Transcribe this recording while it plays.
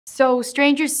So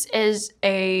Strangers is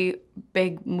a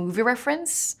big movie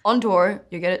reference. On tour,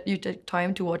 you take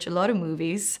time to watch a lot of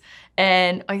movies.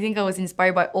 And I think I was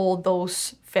inspired by all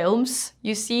those films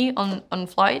you see on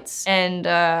flights and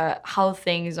how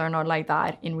things are not like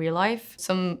that in real life.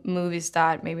 Some movies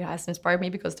that maybe has inspired me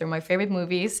because they're my favorite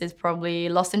movies is probably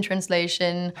Lost in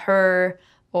Translation, Her,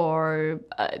 or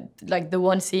like the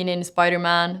one scene in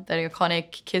Spider-Man, that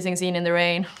iconic kissing scene in the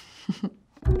rain.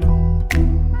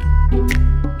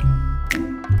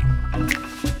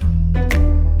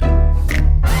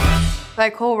 I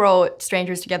co-wrote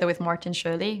Strangers together with Martin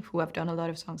Sjølie, who I've done a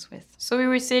lot of songs with. So we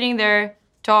were sitting there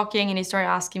talking and he started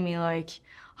asking me like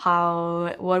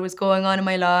what was going on in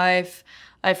my life,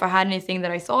 if I had anything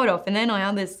that I thought of. And then I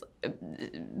had this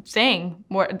thing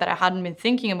that I hadn't been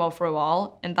thinking about for a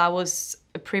while, and that was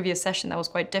a previous session that was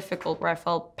quite difficult where I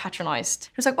felt patronized.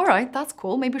 He was like, all right, that's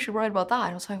cool, maybe we should write about that.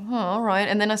 And I was like, oh, all right.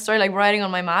 And then I started like writing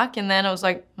on my Mac, and then I was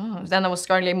like, then I was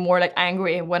starting like more like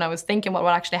angry when I was thinking about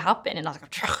what actually happened, and I was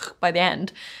like, by the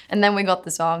end. And then we got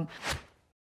the song.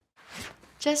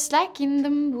 Just like in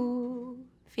the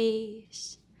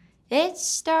movies, it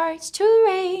starts to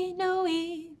rain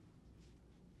away,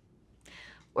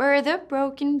 where the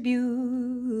broken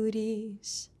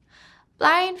beauties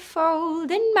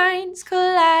blindfolded minds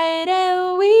collide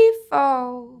and we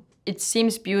fall. It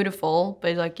seems beautiful,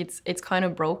 but like it's kind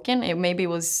of broken. Maybe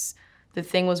the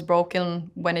thing was broken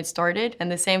when it started,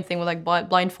 and the same thing with like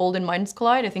blindfolded minds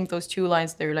collide. I think those two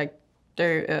lines,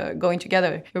 they're going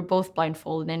together. You're both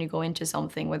blindfolded and you go into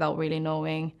something without really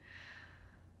knowing,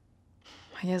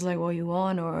 I guess, like what you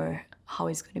want or how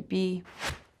it's gonna be.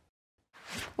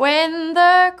 When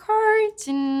the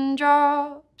curtain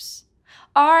drops,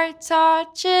 our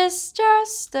touch is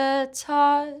just a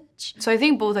touch. So I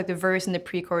think both like the verse and the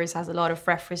pre-chorus has a lot of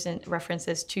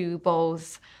references to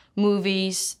both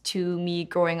movies, to me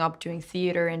growing up doing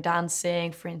theater and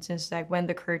dancing. For instance, like when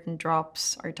the curtain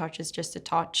drops, our touch is just a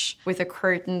touch. With a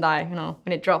curtain that, you know,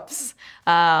 when it drops,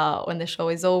 when the show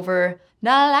is over.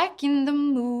 Not like in the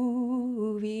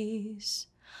movies,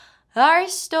 our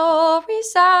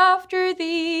stories after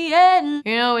the end.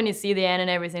 You know, when you see the end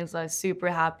and everything's like super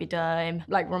happy time,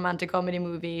 like romantic comedy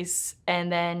movies,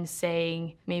 and then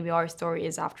saying maybe our story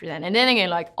is after then. And then again,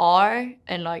 like our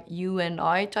and like you and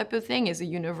I type of thing is a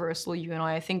universal you and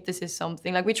I. I think this is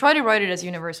something, like we try to write it as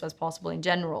universal as possible in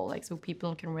general, like so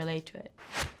people can relate to it.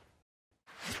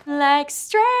 Like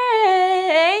strangers,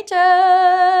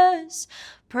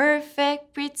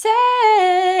 perfect pretenders.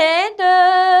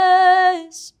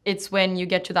 It's when you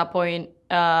get to that point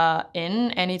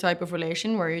in any type of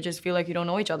relation where you just feel like you don't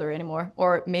know each other anymore.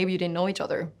 Or maybe you didn't know each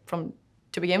other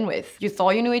to begin with. You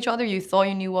thought you knew each other, you thought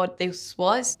you knew what this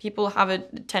was. People have a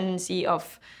tendency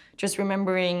of just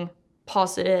remembering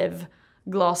positive,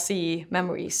 glossy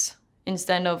memories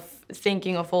instead of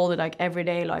thinking of all the like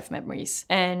everyday life memories,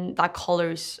 and that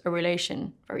colors a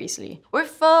relation very easily. We're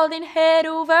falling head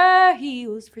over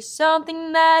heels for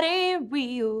something that ain't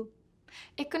real.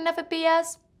 It could never be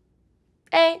us,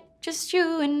 just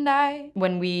you and I.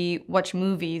 When we watch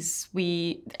movies,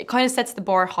 it kind of sets the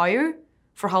bar higher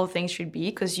for how things should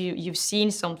be, because you've seen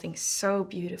something so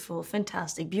beautiful,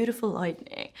 fantastic, beautiful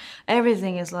lightning.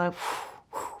 Everything is like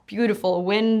beautiful,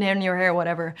 wind in your hair,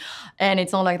 whatever. And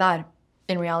it's not like that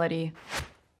in reality.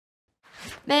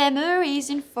 Memories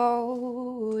in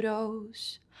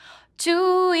photos,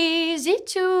 too easy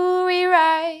to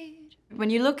rewrite. When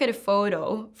you look at a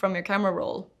photo from your camera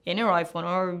roll in your iPhone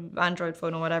or Android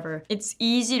phone or whatever, it's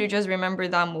easy to just remember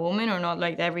that moment or not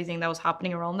like everything that was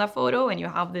happening around that photo, and you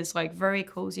have this like very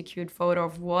cozy, cute photo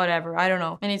of whatever, I don't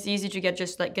know. And it's easy to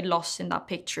get lost in that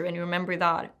picture and you remember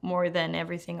that more than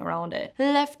everything around it.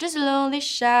 Left as lonely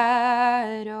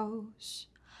shadows,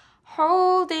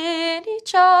 holding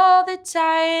each other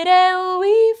tight and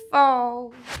we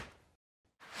fall.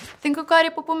 Think we got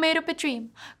it, but we made up a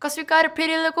dream. Cause we got a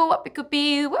pretty look of what we could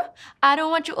be. I don't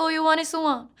want you, all you want is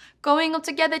someone. Going on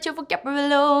together till we get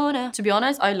alone. To be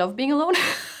honest, I love being alone.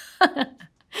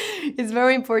 It's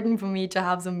very important for me to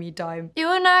have some me time.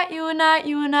 You and I, you and I,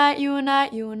 you and I, you and I,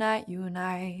 you and I, you and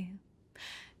I.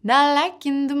 Not like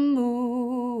in the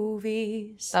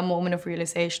movies. That moment of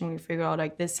realization, we figure out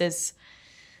like we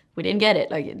didn't get it.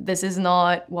 Like this is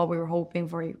not what we were hoping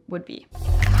for it would be.